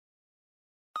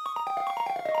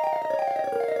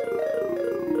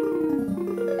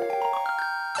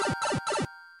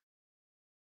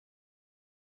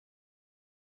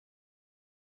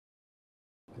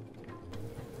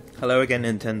Hello again,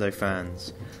 Nintendo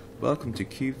fans. Welcome to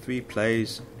Q3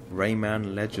 Plays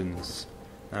Rayman Legends.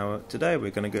 Now, today we're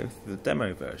going to go through the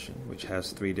demo version, which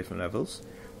has 3 different levels: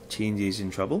 Teensy's in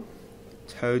Trouble,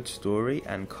 Toad Story,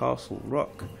 and Castle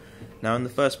Rock. Now, in the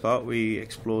first part, we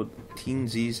explored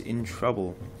Teensy's in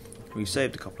Trouble. We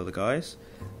saved a couple of the guys,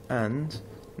 and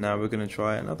now we're going to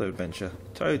try another adventure,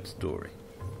 Toad Story.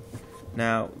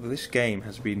 Now, this game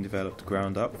has been developed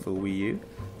ground up for Wii U,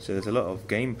 so there's a lot of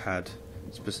GamePad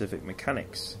specific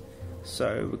mechanics.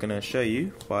 So we're going to show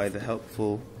you by the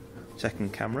helpful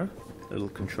second camera, little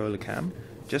controller cam,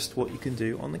 just what you can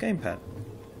do on the gamepad.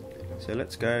 So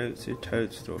let's go to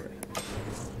Toad Story.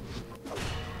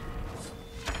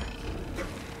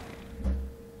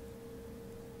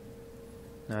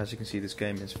 Now, as you can see, this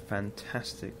game is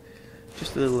fantastic.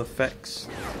 Just the little effects,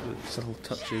 subtle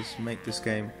touches make this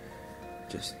game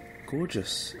just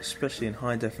gorgeous, especially in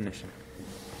high definition.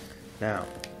 Now,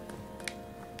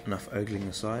 enough ogling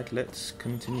aside, let's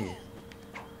continue.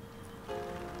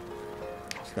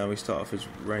 So now we start off as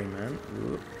Rayman.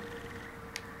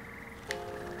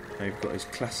 Now we've got his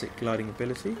classic gliding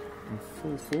ability in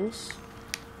full force.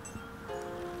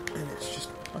 And it's just,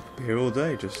 I could be here all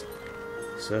day just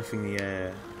surfing the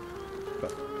air.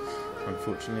 But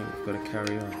unfortunately we've got to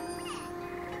carry on.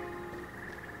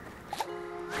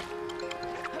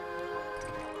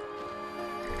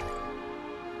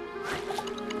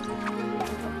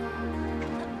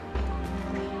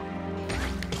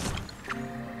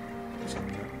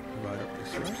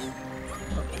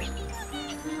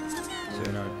 So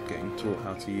now getting taught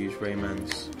how to use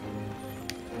Rayman's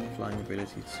flying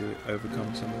ability to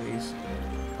overcome some of these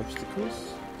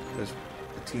obstacles. There's a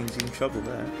Teensy in Trouble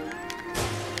there.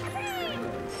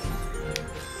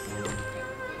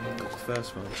 Got the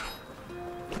first one,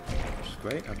 which is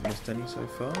great. Haven't missed any so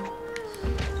far.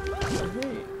 Oh,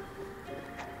 hey.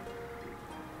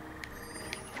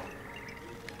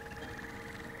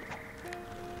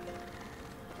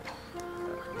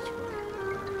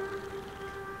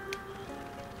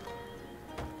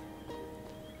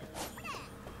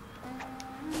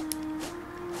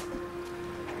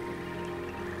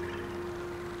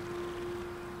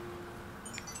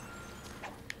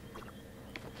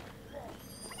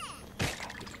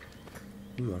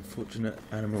 Ooh, unfortunate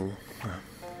animal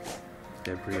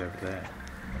debris over there.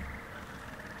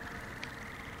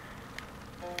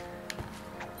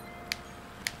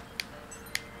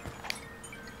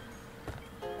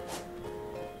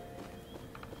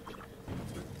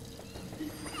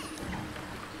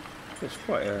 It's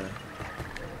quite a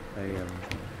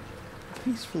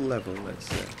peaceful level, let's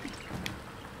say.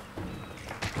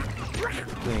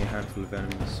 Only a handful of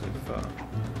enemies so far.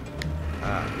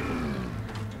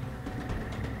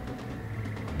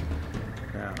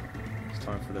 Now, it's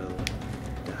time for a little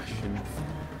dash and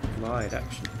glide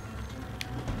action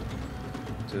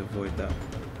to avoid that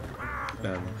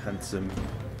handsome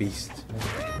beast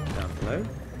down below.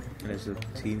 And there's a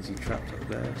Teensy trapped up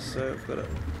there, so I've got to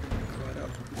glide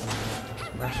up,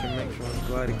 smash and make sure I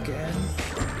glide again.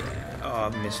 Yeah. Oh,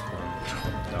 I missed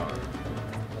one. Darn.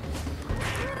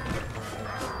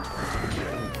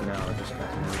 Now I just got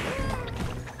to move it.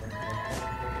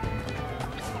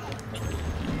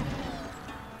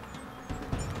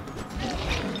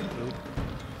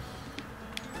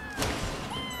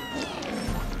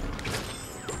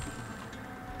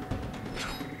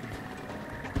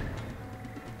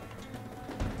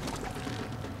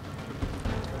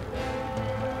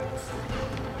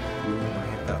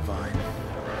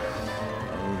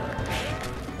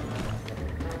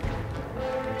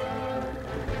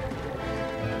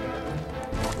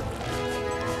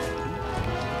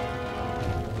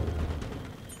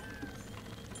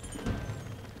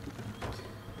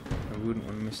 I wouldn't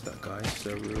want to miss that guy, so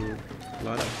we'll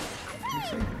glide up.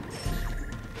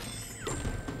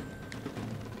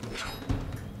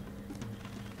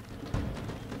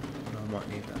 I might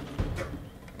need that.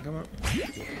 Come on. Yeah.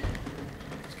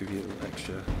 Let's give you a little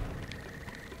extra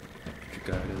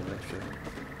go, a little extra.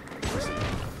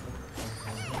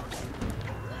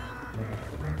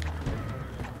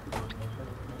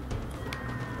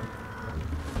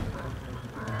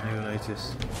 You'll notice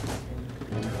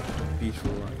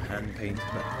beautiful hand painted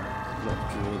background, a lot of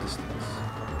draw distance.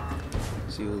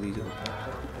 See all these little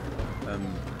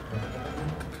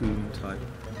cocoon type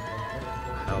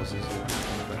houses all in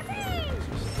the background.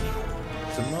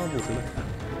 It's a marvel to look at.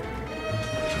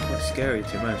 It's quite scary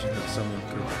to imagine that someone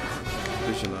could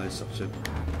visualise such a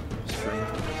strange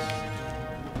place.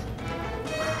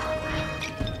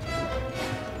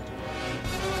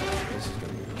 This is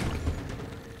going to be tricky.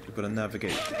 We've got to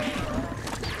navigate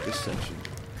this section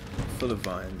full of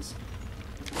vines.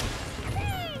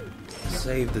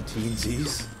 save the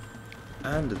teensies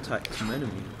and attack some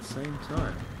enemies at the same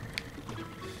time.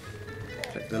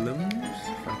 Collect the limbs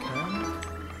if I can.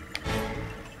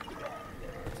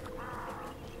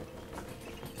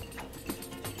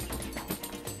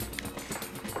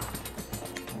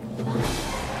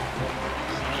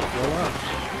 Blow up.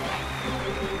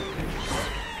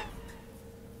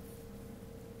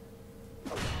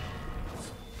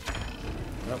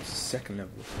 That was the second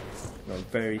level. Got a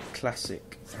very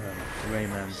classic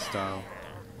Rayman style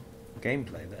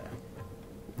gameplay there.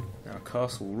 Now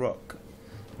Castle Rock,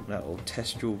 that will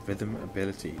test your rhythm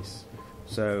abilities.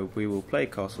 So we will play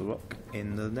Castle Rock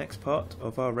in the next part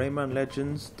of our Rayman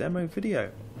Legends demo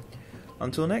video.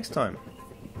 Until next time.